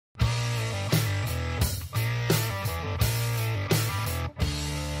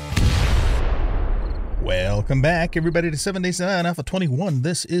Welcome back, everybody, to 7 Days 9 Alpha 21.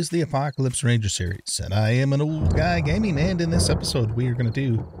 This is the Apocalypse Ranger series, and I am an old guy gaming, and in this episode we are going to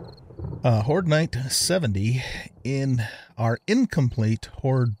do Horde Night 70 in our incomplete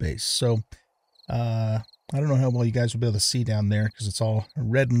Horde base. So, I don't know how well you guys will be able to see down there because it's all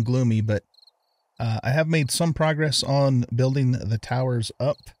red and gloomy, but I have made some progress on building the towers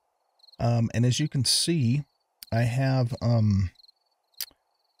up, and as you can see, I have, I'm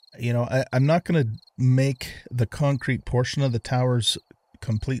not going to make the concrete portion of the towers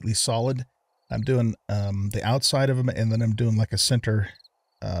completely solid. I'm doing the outside of them, and then I'm doing like a center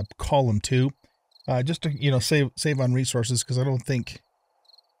column too, just to save on resources, because I don't think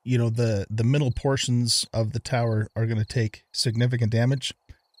the middle portions of the tower are going to take significant damage.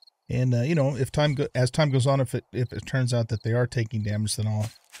 And if as time goes on, if it turns out that they are taking damage, then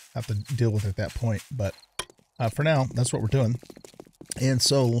I'll have to deal with it at that point. But for now, that's what we're doing. And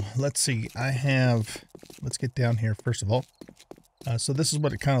so let's see, let's get down here first of all. So this is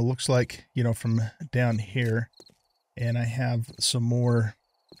what it kind of looks like, from down here. And I have some more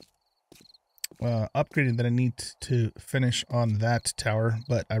upgrading that I need to finish on that tower,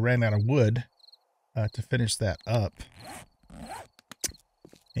 but I ran out of wood to finish that up.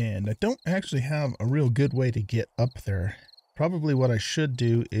 And I don't actually have a real good way to get up there. Probably what I should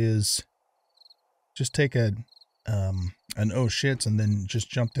do is just take an oh shits and then just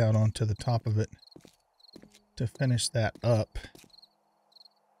jump down onto the top of it to finish that up.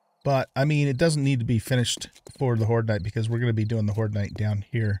 But I mean, it doesn't need to be finished for the Horde Night because we're going to be doing the Horde Night down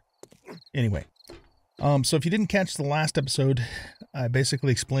here anyway. So if you didn't catch the last episode, I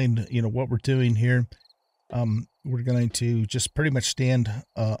basically explained what we're doing here. We're going to just pretty much stand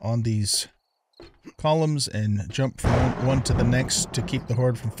on these columns and jump from one to the next to keep the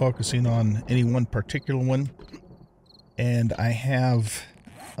Horde from focusing on any one particular one. And I have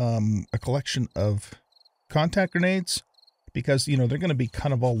a collection of contact grenades because, they're going to be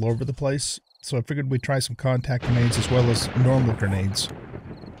kind of all over the place. So I figured we'd try some contact grenades as well as normal grenades.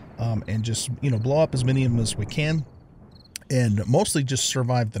 And just, blow up as many of them as we can. And mostly just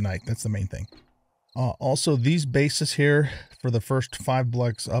survive the night. That's the main thing. Also, these bases here for the first 5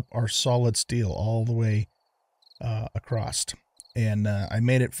 blocks up are solid steel all the way across. And I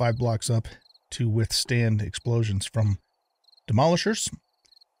made it 5 blocks up to withstand explosions from demolishers.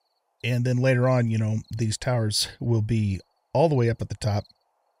 And then later on, these towers will be all the way up at the top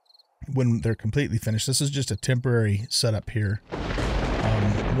when they're completely finished. This is just a temporary setup here.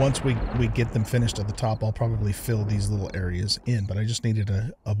 Once we get them finished at the top, I'll probably fill these little areas in, but I just needed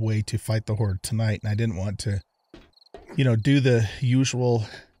a way to fight the Horde tonight, and I didn't want to, do the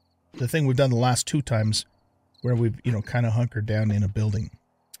thing we've done the last 2 times where we've, kind of hunkered down in a building.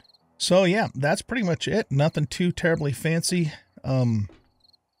 So yeah, that's pretty much it. Nothing too terribly fancy.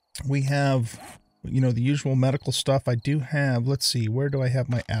 We have, the usual medical stuff. I do have, let's see, where do I have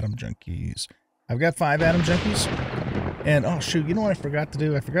my atom junkies? I've got 5 atom junkies. And, oh shoot, you know what I forgot to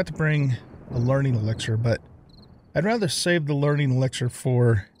do? I forgot to bring a learning elixir, but I'd rather save the learning elixir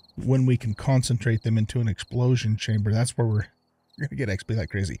for when we can concentrate them into an explosion chamber. That's where we're going to get XP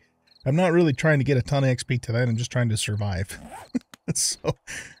like crazy. I'm not really trying to get a ton of XP tonight. I'm just trying to survive. So,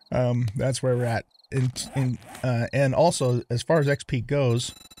 that's where we're at. And also, as far as XP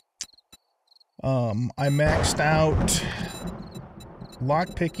goes, I maxed out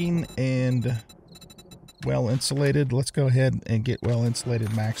lockpicking and well insulated. Let's go ahead and get well insulated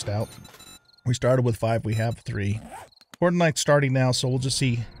maxed out. We started with 5, we have 3. Horde Night's starting now, so we'll just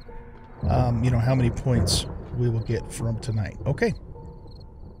see how many points we will get from tonight. Okay,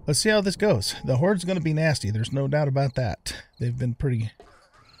 let's see how this goes. The Horde's going to be nasty, there's no doubt about that. They've been pretty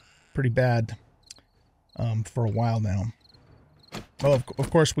bad for a while now. Oh,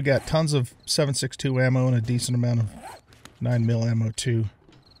 of course, we got tons of 7.62 ammo and a decent amount of 9mm ammo too.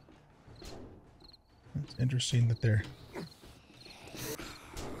 It's interesting that they're...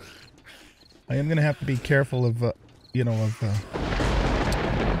 I am going to have to be careful of,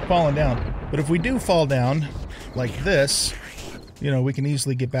 falling down. But if we do fall down like this, we can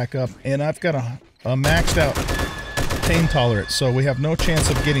easily get back up. And I've got a maxed out pain tolerance, so we have no chance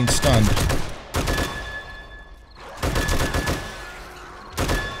of getting stunned.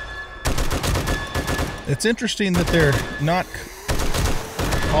 It's interesting that they're not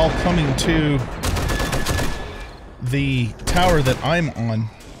all coming to the tower that I'm on.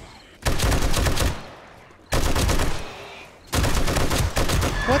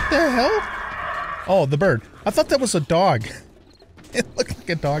 What the hell? Oh, the bird. I thought that was a dog. It looked like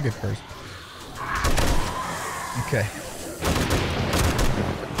a dog at first. Okay.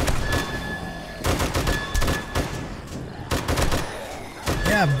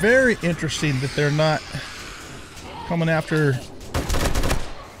 Yeah, very interesting that they're not coming after...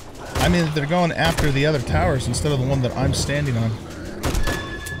 I mean, they're going after the other towers instead of the one that I'm standing on.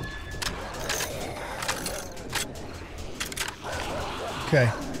 Okay,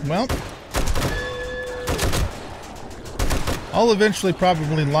 well... I'll eventually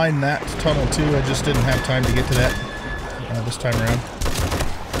probably line that tunnel too. I just didn't have time to get to that this time around.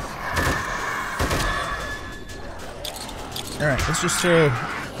 Alright, let's just throw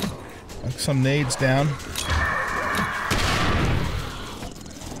some nades down.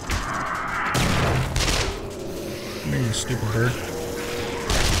 Come here, you stupid bird.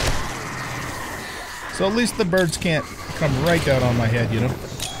 So at least the birds can't come right down on my head, you know?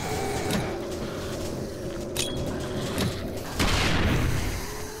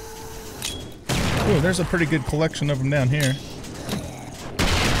 Ooh, there's a pretty good collection of them down here.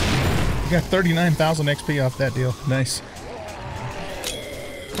 You got 39,000 XP off that deal. Nice.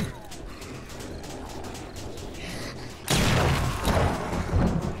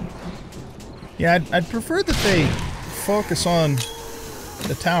 Yeah, I'd prefer that they focus on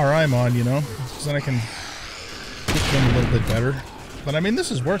the tower I'm on, you know, because then I can get them a little bit better. But I mean,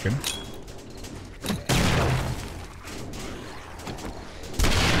 this is working.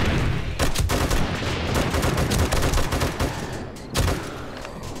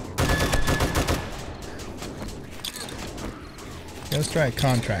 Let's try a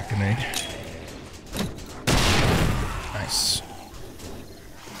contract grenade. Nice.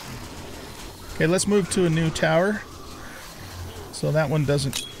 Okay, let's move to a new tower so that one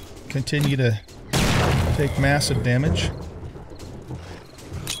doesn't continue to take massive damage.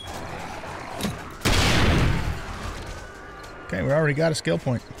 Okay, we already got a skill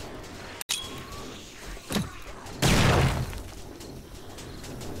point.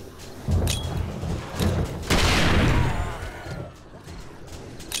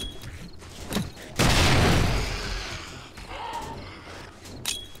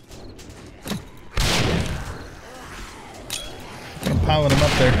 Piling them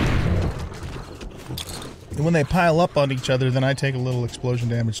up there. And when they pile up on each other, then I take a little explosion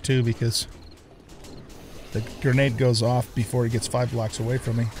damage too, because the grenade goes off before it gets 5 blocks away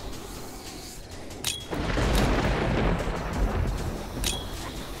from me.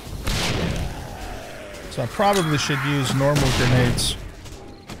 So I probably should use normal grenades.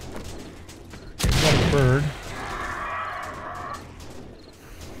 Okay, we got a bird.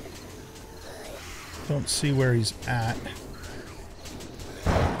 Don't see where he's at.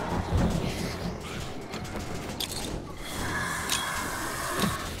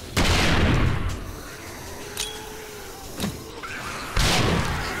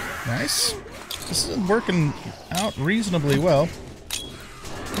 Nice. This is working out reasonably well.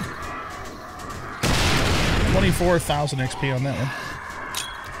 24,000 XP on that one.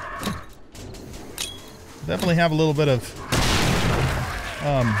 Definitely have a little bit of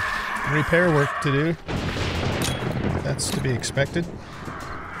repair work to do. That's to be expected.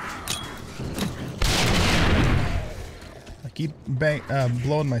 I keep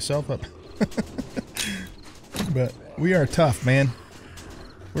blowing myself up. But we are tough, man.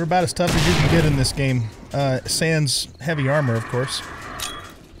 We're about as tough as you can get in this game. Sans heavy armor, of course.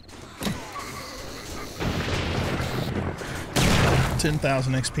 $10,000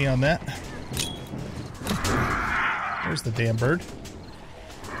 XP on that. There's the damn bird.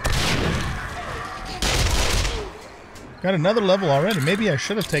 Got another level already. Maybe I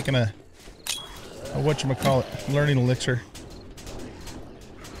should have taken a whatchamacallit, learning elixir.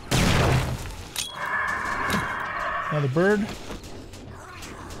 Another bird.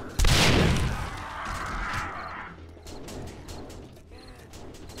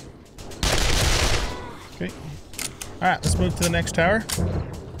 Okay. Alright, let's move to the next tower.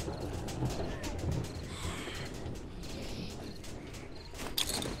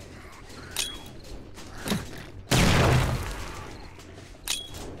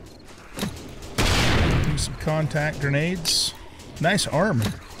 Use some contact grenades. Nice arm.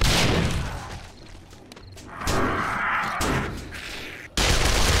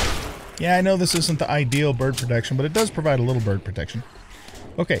 Yeah, I know this isn't the ideal bird protection, but it does provide a little bird protection.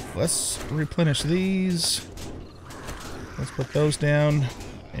 Okay, let's replenish these. Let's put those down,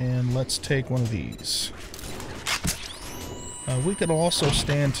 and let's take one of these. We could also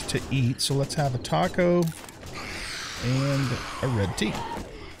stand to eat, so let's have a taco and a red tea.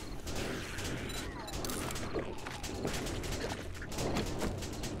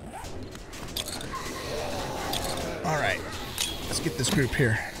 Alright, let's get this group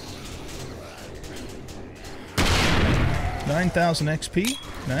here. 9,000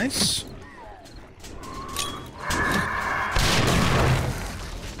 XP, nice.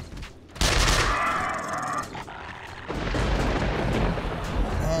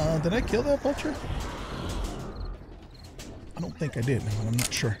 Did I kill that vulture? I don't think I did. I'm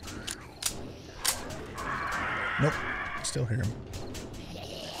not sure. Nope. Still hear him.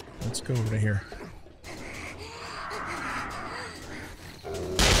 Let's go over to here.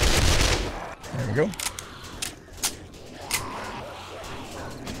 There we go.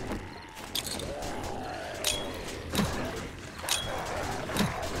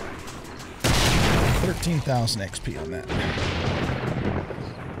 $13,000 XP on that.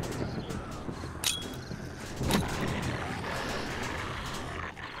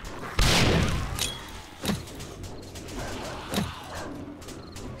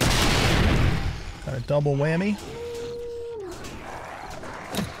 Got a double whammy.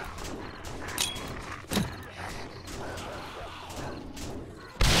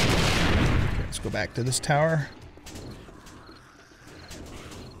 Okay, let's go back to this tower.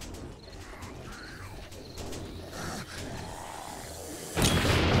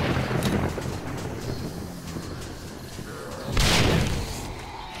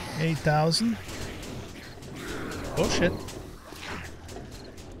 $8,000. Oh shit.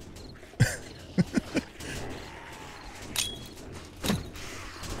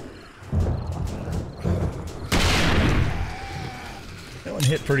 That one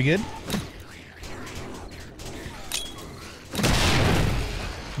hit pretty good.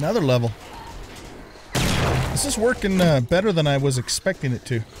 Another level. This is working better than I was expecting it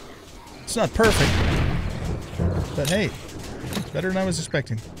to. It's not perfect, but hey, it's better than I was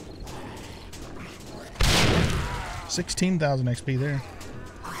expecting. 16,000 XP there.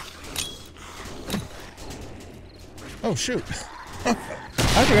 Oh shoot.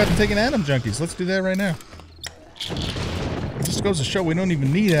 I forgot to take an Atom Junkies. Let's do that right now. It just goes to show we don't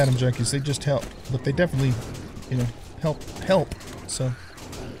even need Atom Junkies. They just help. But they definitely, you know, help. So,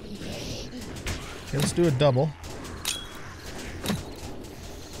 okay, let's do a double.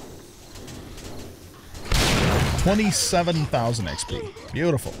 $27,000 XP.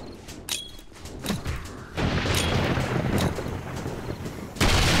 Beautiful.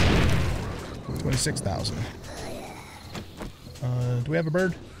 $26,000. Do we have a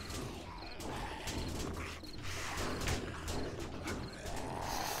bird?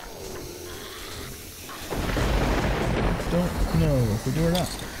 Don't know if we do or not.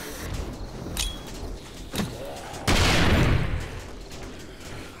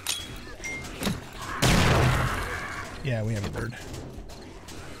 Yeah, we have a bird.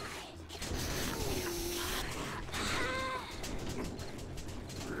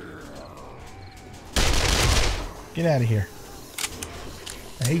 Get out of here.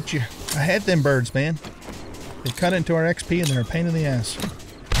 I hate you. I hate them birds, man. They cut into our XP and they're a pain in the ass.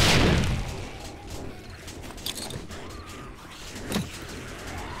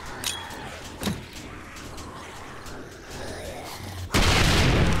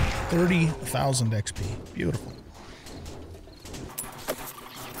 $30,000 XP. Beautiful.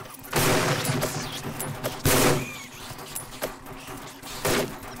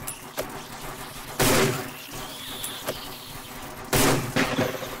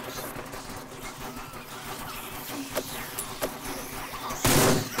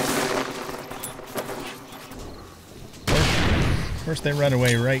 First they run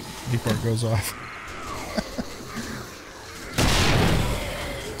away right before it goes off.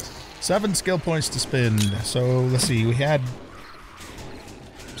 7 skill points to spend. So let's see, we had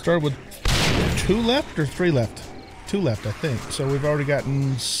started with 2 left or 3 left? 2 left, I think. So we've already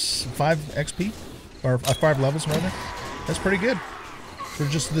gotten 5 XP, or 5 levels rather. That's pretty good for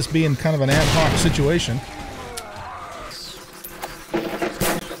just this being kind of an ad hoc situation.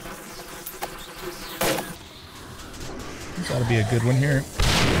 This ought to be a good one here.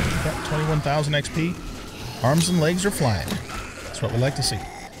 Got 21,000 XP. Arms and legs are flying. That's what we like to see.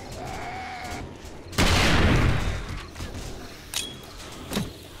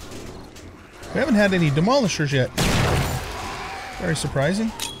 We haven't had any demolishers yet. Very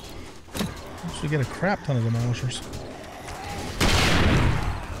surprising. Actually get a crap ton of demolishers.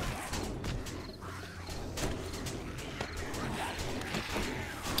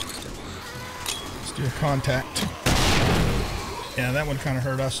 Let's do a contact. Yeah, that one kind of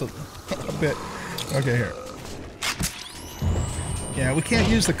hurt us a bit. Okay, here. Yeah, we can't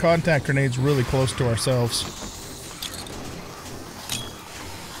use the contact grenades really close to ourselves.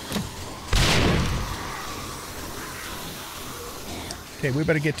 Okay, we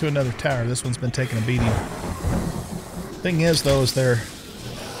better get to another tower. This one's been taking a beating. Thing is, though, is they're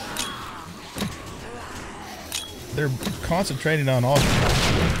concentrating on all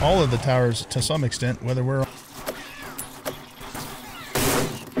of the towers to some extent, whether we're...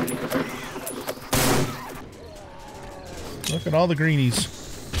 Look at all the greenies.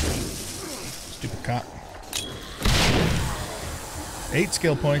 cop. 8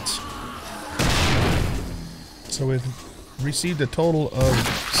 skill points. So we've received a total of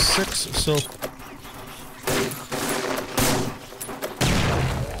 6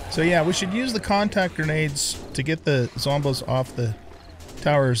 So yeah, we should use the contact grenades to get the zombos off the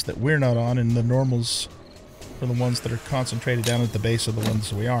towers that we're not on, and the normals for the ones that are concentrated down at the base of the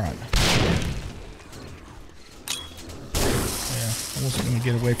ones we are on. Yeah, I wasn't going to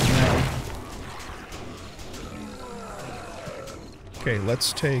get away from that. Okay,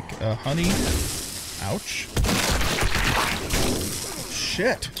 let's take a honey. Ouch.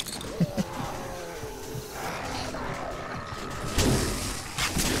 Shit.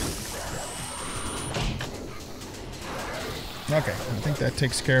 Okay, I think that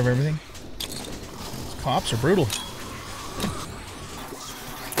takes care of everything. These cops are brutal.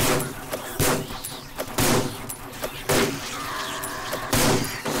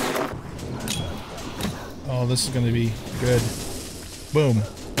 Oh, this is going to be good. Boom.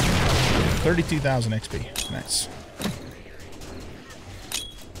 32,000 XP. Nice.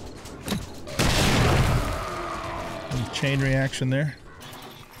 Little chain reaction there.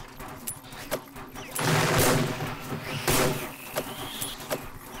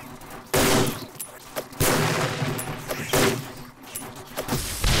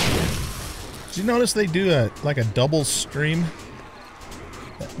 Did you notice they do like a double stream?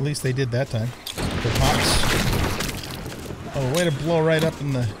 At least they did that time. The pops. Oh, way to blow right up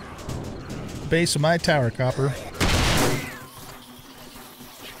in the base of my tower, Copper.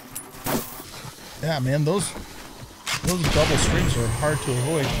 Yeah, man, those double streams are hard to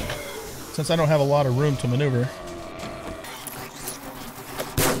avoid since I don't have a lot of room to maneuver.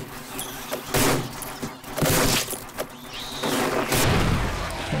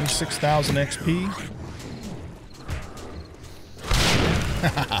 $6,000 XP.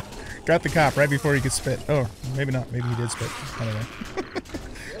 Got the cop right before he could spit. Oh, maybe not. Maybe he did spit. I don't know.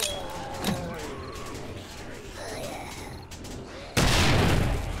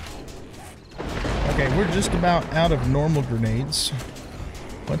 Okay, we're just about out of normal grenades.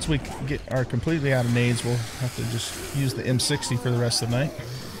 Once we are completely out of nades, we'll have to just use the M60 for the rest of the night.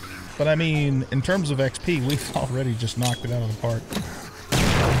 But I mean, in terms of XP, we've already just knocked it out of the park.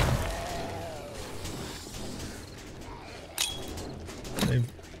 They've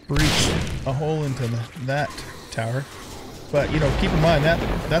breached a hole into that tower. But, you know, keep in mind,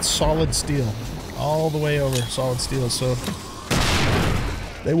 that's solid steel. All the way over solid steel, so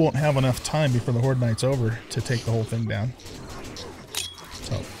they won't have enough time before the Horde Night's over to take the whole thing down.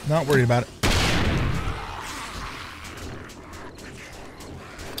 So, not worried about it.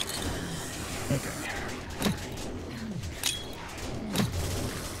 Okay.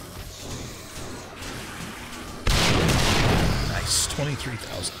 Nice,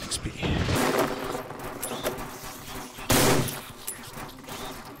 23,000 XP.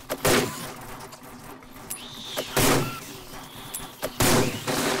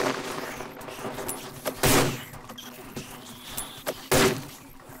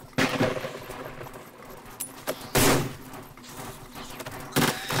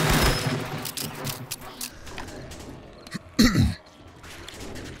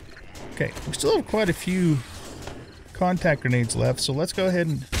 Okay, we still have quite a few contact grenades left, so let's go ahead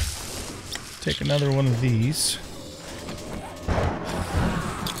and take another one of these.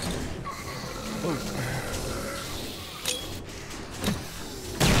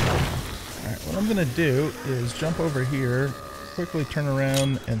 Alright, what I'm going to do is jump over here, quickly turn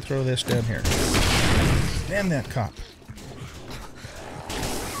around, and throw this down here. Damn that cop.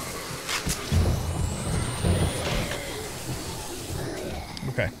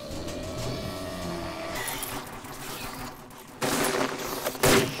 Okay.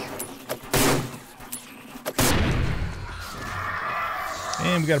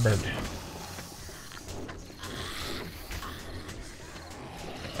 And we got a bird.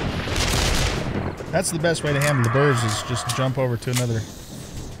 That's the best way to handle the birds, is just jump over to another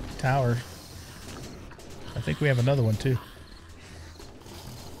tower. I think we have another one too.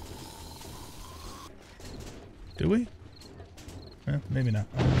 Do we? Maybe not.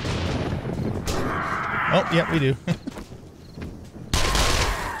 Oh, yeah, we do.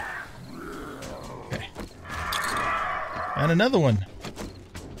 Okay. And another one.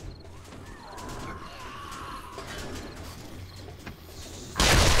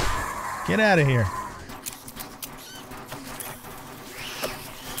 Get out of here.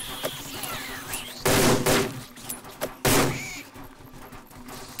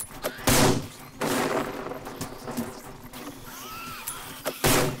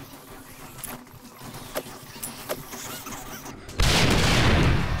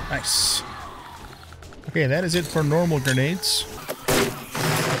 Nice. Okay, that is it for normal grenades.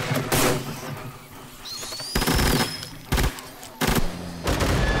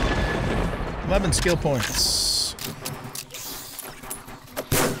 $11 skill points.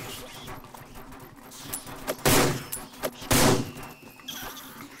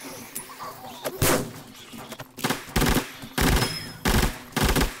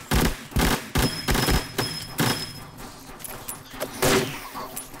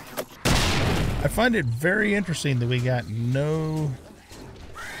 I find it very interesting that we got no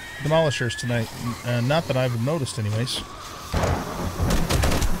demolishers tonight. Not that I've noticed anyways.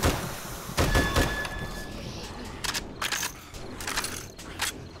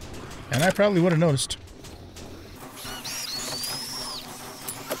 And I probably would have noticed.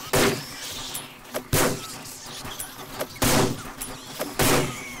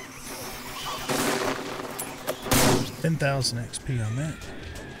 $10,000 XP on that.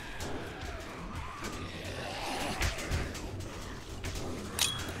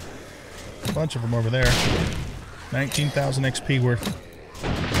 A bunch of them over there. 19,000 XP worth.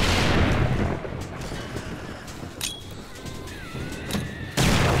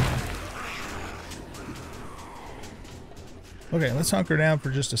 Okay, let's hunker down for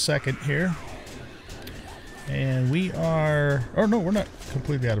just a second here. And we are... Oh, no, we're not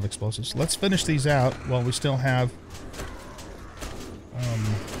completely out of explosives. Let's finish these out while we still have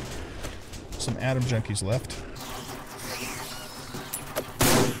some atom junkies left.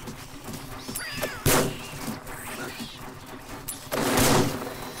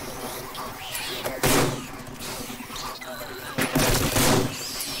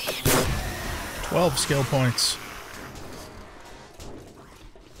 $12 skill points.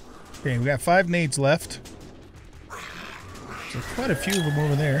 Okay, we got 5 nades left. So quite a few of them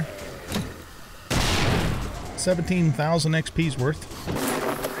over there. 17,000 XP's worth.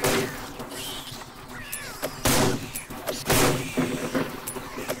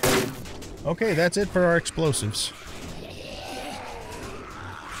 Okay, that's it for our explosives.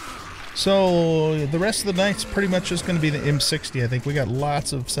 So the rest of the night's pretty much just going to be the M60. I think we got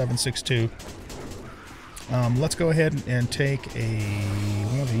lots of 7.62. Let's go ahead and take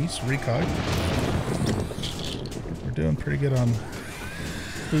one of these, recog. We're doing pretty good on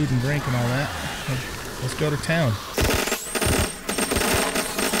food and drink and all that. Let's go to town.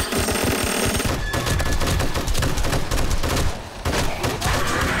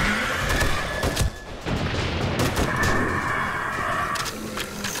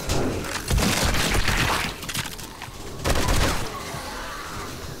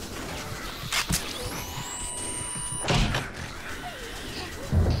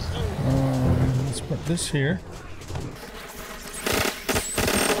 Put this here.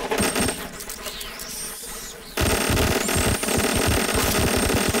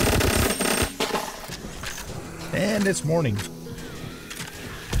 And it's morning. So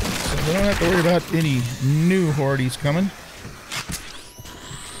we don't have to worry about any new hordes coming.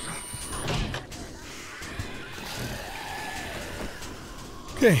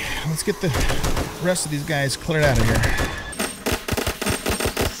 Okay, let's get the rest of these guys cleared out of here.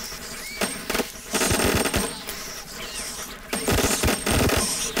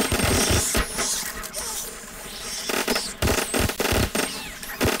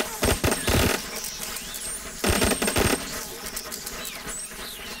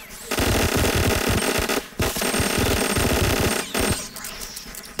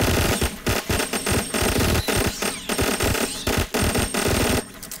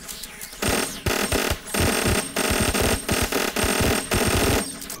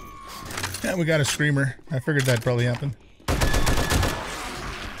 We got a screamer. I figured that'd probably happen.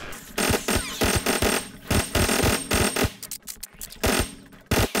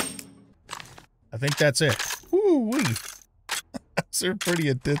 I think that's it. Woo-wee. That's a pretty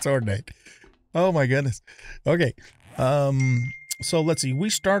intense horde night. Oh my goodness. Okay. So let's see.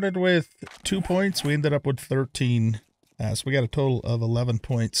 We started with 2 points. We ended up with 13. So we got a total of 11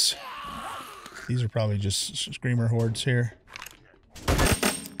 points. These are probably just screamer hordes here.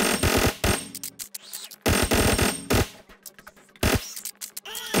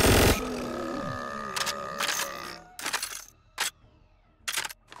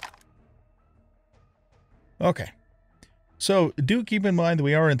 Okay, so do keep in mind that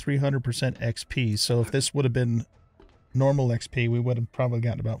we are in 300% XP, so if this would have been normal XP, we would have probably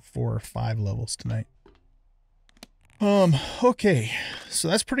gotten about 4 or 5 levels tonight. Okay, so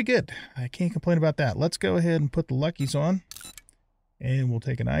that's pretty good. I can't complain about that. Let's go ahead and put the luckies on, and we'll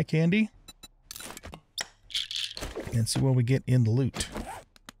take an eye candy and see what we get in the loot.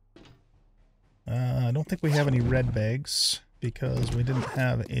 I don't think we have any red bags because we didn't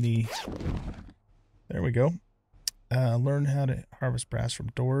have any There we go. Learn how to harvest brass from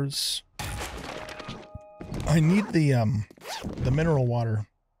doors. I need the mineral water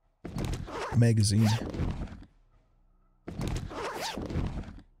magazine.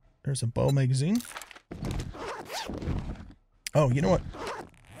 There's a bow magazine. Oh, you know what?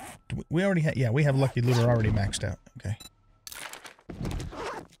 We already have, yeah, we have Lucky Looter already maxed out. Okay.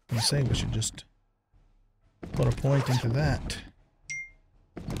 I'm gonna say we should just put a point into that.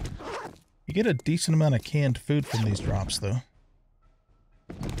 You get a decent amount of canned food from these drops, though.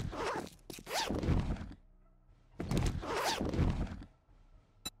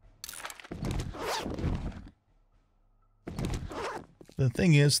 The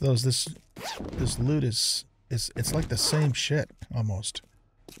thing is, though, is this loot is it's like the same shit almost.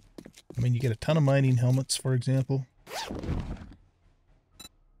 I mean, you get a ton of mining helmets, for example.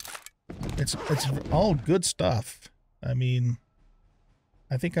 It's all good stuff. I mean,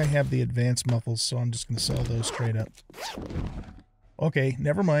 I think I have the advanced muffles, so I'm just going to sell those straight up. Okay,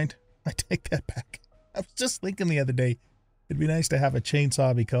 never mind. I take that back. I was just thinking the other day, it'd be nice to have a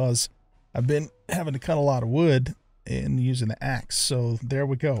chainsaw because I've been having to cut a lot of wood and using the axe. So there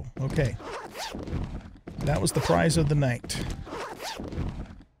we go. Okay. That was the prize of the night.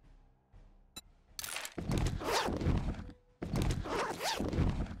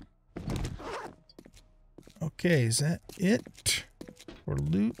 Okay, is that it for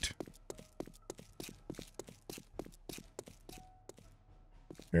loot?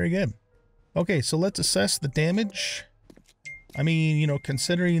 Very good. Okay, so let's assess the damage. I mean, you know,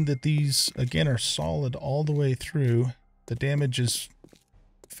 considering that these, again, are solid all the way through, the damage is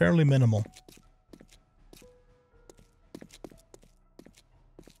fairly minimal.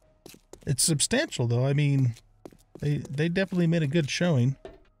 It's substantial, though. I mean, they definitely made a good showing.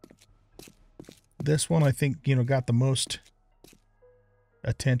 This one, I think, you know, got the most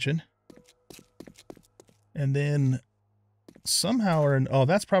attention. And then somehow or... oh,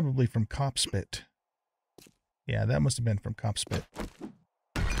 that's probably from Copspit. Yeah, that must have been from Copspit.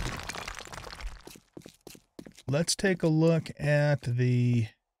 Let's take a look at the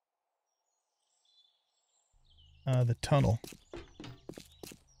tunnel.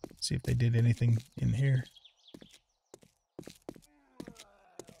 See if they did anything in here.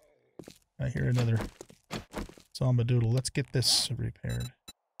 I hear another zombadoodle. Let's get this repaired.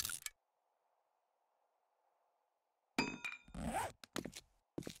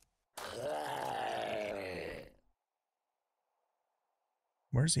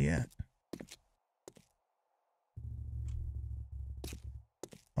 Where's he at?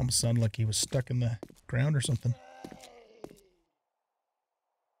 Almost sounded like he was stuck in the ground or something.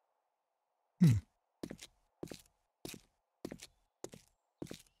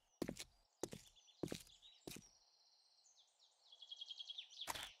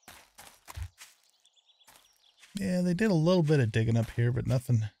 Yeah, they did a little bit of digging up here, but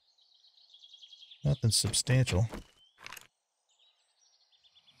nothing substantial.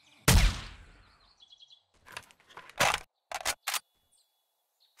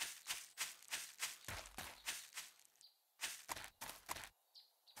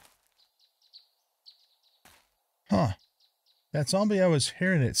 Huh. That zombie I was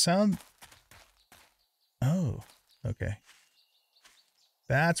hearing it sound... oh, okay.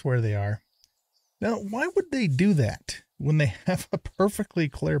 That's where they are. Now, why would they do that when they have a perfectly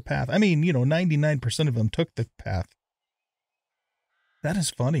clear path? I mean, you know, 99% of them took the path. That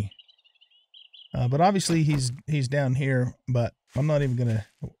is funny. But obviously he's down here, but I'm not even gonna...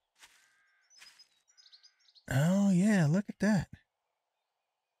 oh, yeah, look at that.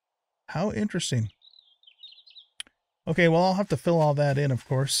 How interesting. Okay, well, I'll have to fill all that in, of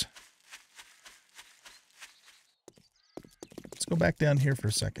course. Let's go back down here for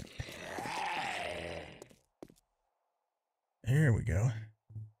a second. There we go.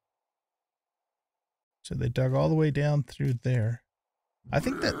 So they dug all the way down through there. I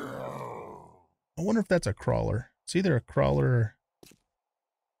think that... I wonder if that's a crawler. It's either a crawler or...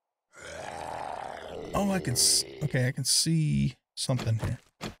 oh, I can... okay, I can see something here.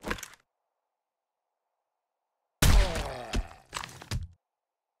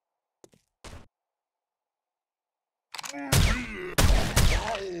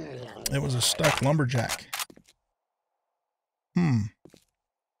 It was a stuck lumberjack.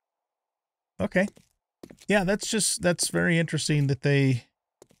 Okay. Yeah, that's very interesting that they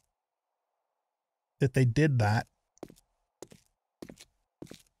did that.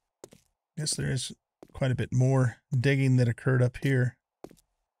 Guess there is quite a bit more digging that occurred up here.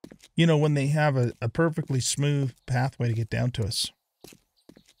 You know, when they have a perfectly smooth pathway to get down to us.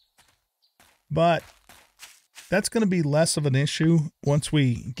 But That's going to be less of an issue once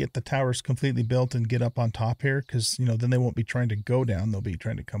we get the towers completely built and get up on top here, because, you know, then they won't be trying to go down. They'll be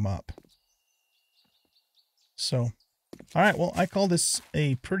trying to come up. So, all right, well, I call this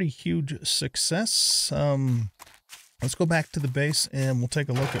a pretty huge success. Let's go back to the base and we'll take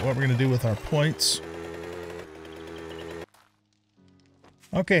a look at what we're going to do with our points.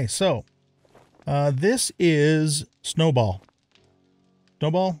 Okay, so this is Snowball.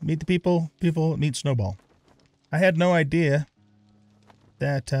 Snowball, meet the people. People, meet Snowball. I had no idea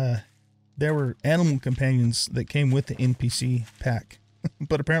that there were animal companions that came with the NPC pack,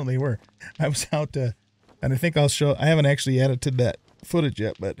 but apparently were. I was out, and I think I'll show, I haven't actually edited that footage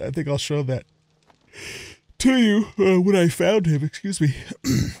yet, but I think I'll show that to you when I found him, excuse me,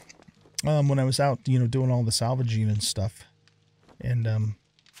 when I was out, you know, doing all the salvaging and stuff. And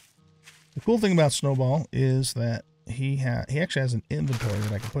the cool thing about Snowball is that he actually has an inventory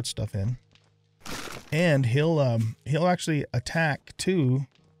that I can put stuff in. And he'll actually attack two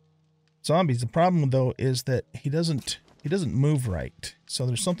zombies. The problem though is that he doesn't move right. So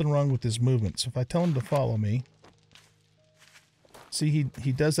there's something wrong with his movement. So if I tell him to follow me, see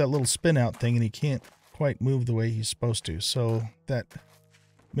he does that little spin out thing and he can't quite move the way he's supposed to. So that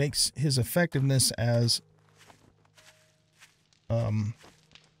makes his effectiveness as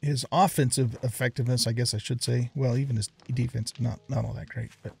his offensive effectiveness, I guess I should say. Well, even his defense, not all that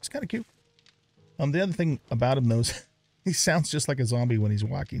great, but it's kind of cute. The other thing about him, though, is he sounds just like a zombie when he's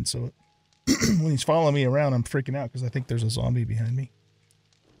walking. So when he's following me around, I'm freaking out because I think there's a zombie behind me.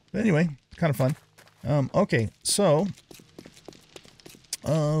 But anyway, kind of fun. Okay, so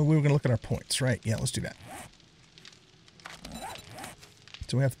we were going to look at our points, right? Yeah, let's do that.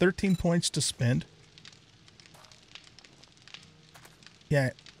 So we have 13 points to spend. Yeah,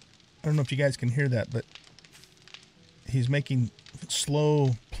 I don't know if you guys can hear that, but he's making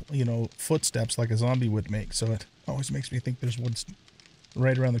slow, you know, footsteps like a zombie would make. So it always makes me think there's one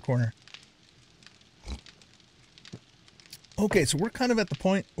right around the corner. Okay, so we're kind of at the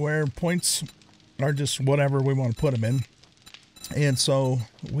point where points are just whatever we want to put them in. And so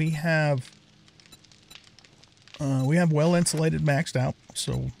we have well insulated maxed out,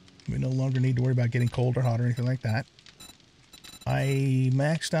 so we no longer need to worry about getting cold or hot or anything like that. I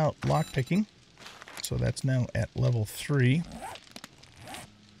maxed out lockpicking, so that's now at level 3.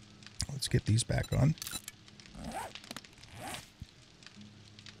 Let's get these back on.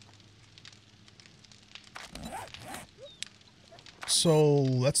 So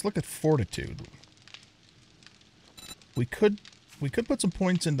let's look at fortitude. We could put some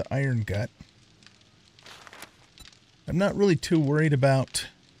points into iron gut. I'm not really too worried about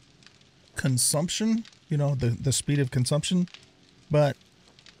consumption, you know, the speed of consumption. But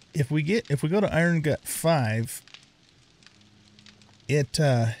if we go to Iron Gut 5, it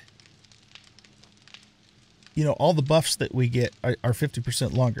you know, all the buffs that we get are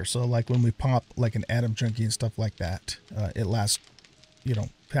 50% longer. So like when we pop like an Atom Junkie and stuff like that, it lasts, you know,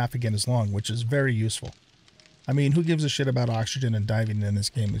 half again as long, which is very useful. I mean, who gives a shit about oxygen and diving in this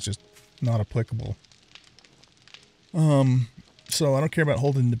game? It's just not applicable. So I don't care about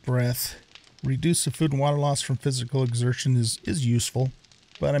holding the breath. Reduce the food and water loss from physical exertion is useful.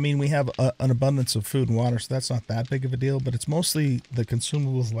 But I mean, we have an abundance of food and water, so that's not that big of a deal. But it's mostly the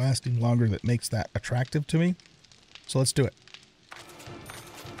consumables lasting longer that makes that attractive to me. So let's do it.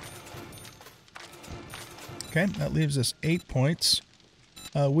 Okay, that leaves us 8 points.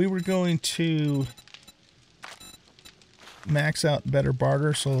 We were going to max out better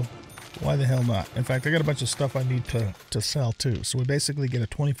barter, so why the hell not? In fact, I got a bunch of stuff I need to sell too. So we basically get a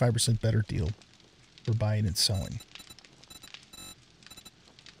 25% better deal for buying and selling.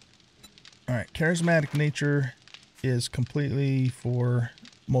 All right, charismatic nature is completely for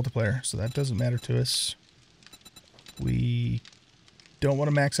multiplayer, so that doesn't matter to us. We don't want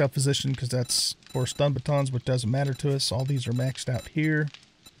to max out physician because that's for stun batons, but doesn't matter to us. All these are maxed out here.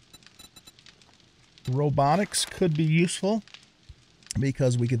 Robotics could be useful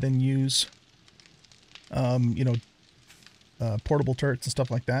because we could then use, you know, portable turrets and stuff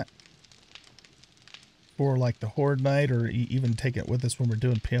like that for like the Horde night, or even take it with us when we're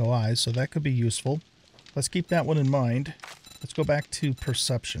doing POIs. So that could be useful. Let's keep that one in mind. Let's go back to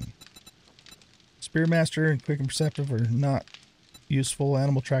perception. Spearmaster and quick and perceptive are not useful.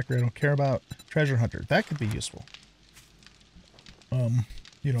 Animal tracker I don't care about. Treasure hunter, that could be useful.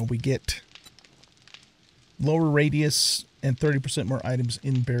 You know, we get lower radius and 30% more items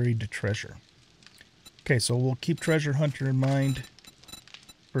in buried treasure. Okay, so we'll keep treasure hunter in mind.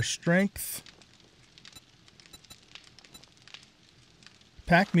 For strength,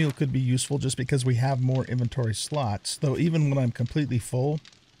 pack mule could be useful just because we have more inventory slots, though even when I'm completely full,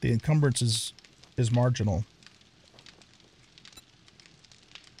 the encumbrance is marginal.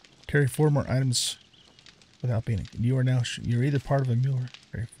 Carry 4 more items without being. You are now. You're either part of a mule or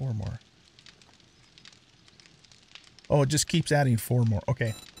carry 4 more. Oh, it just keeps adding 4 more.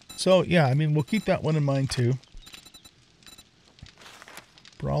 Okay. So, yeah, I mean, we'll keep that one in mind, too.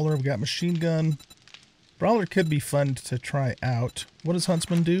 Brawler, we got machine gun. Brawler could be fun to try out. What does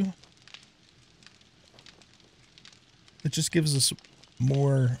Huntsman do? It just gives us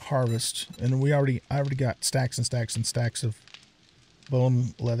more harvest. And I already got stacks and stacks and stacks of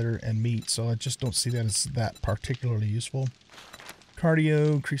bone, leather, and meat. So I just don't see that as that particularly useful.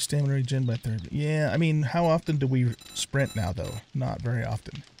 Cardio, increase stamina regen by 30. Yeah, I mean, how often do we sprint now, though? Not very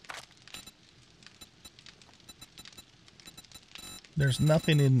often. There's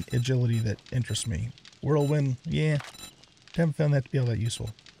nothing in agility that interests me. Whirlwind, yeah. Haven't found that to be all that useful.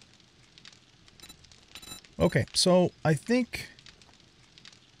 Okay, so I think...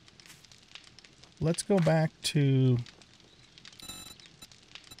 Let's go back to...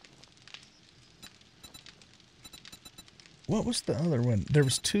 What was the other one? There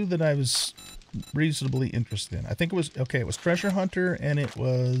was 2 that I was reasonably interested in. I think it was... Okay, it was Treasure Hunter and it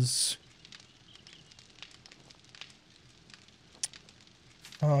was...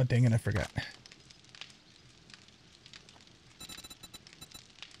 Oh, dang it, I forgot.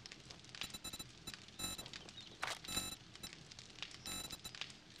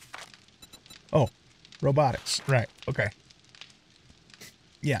 Oh, robotics. Right, okay.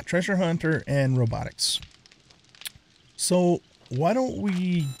 Yeah, Treasure Hunter and robotics. So, why don't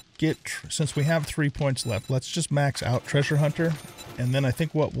we get... Since we have 3 points left, let's just max out Treasure Hunter. And then I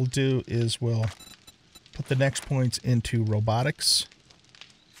think what we'll do is we'll put the next points into robotics.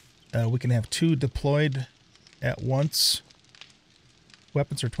 We can have 2 deployed at once.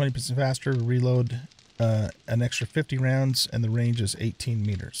 Weapons are 20% faster. Reload an extra 50 rounds, and the range is 18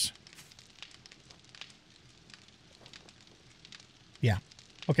 meters. Yeah.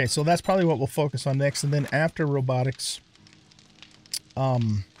 Okay, so that's probably what we'll focus on next. And then after robotics, I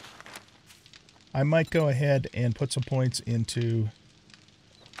might go ahead and put some points into...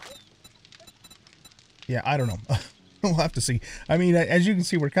 Yeah, I don't know. We'll have to see. I mean, as you can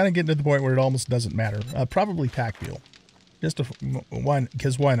see, we're kind of getting to the point where it almost doesn't matter. Probably pack fuel. Just a, why?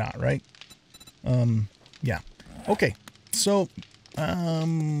 Because why not, right? Yeah. Okay. So,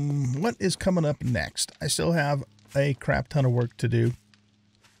 what is coming up next? I still have a crap ton of work to do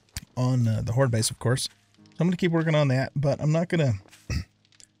on the Horde base, of course. So I'm going to keep working on that, but I'm not going to...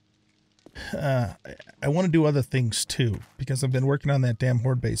 I want to do other things, too, because I've been working on that damn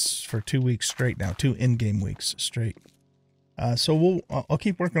Horde base for 2 weeks straight now. 2 in-game weeks straight. So I'll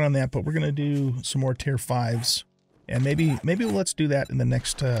keep working on that, but we're going to do some more tier 5s. And maybe let's do that in the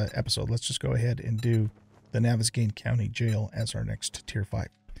next episode. Let's just go ahead and do the Navezgane County Jail as our next tier 5.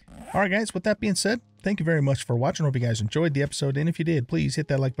 All right, guys, with that being said, thank you very much for watching. Hope you guys enjoyed the episode. And if you did, please hit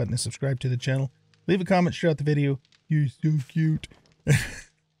that like button and subscribe to the channel. Leave a comment, share out the video. You're so cute.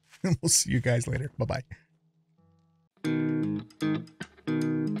 And we'll see you guys later. Bye-bye.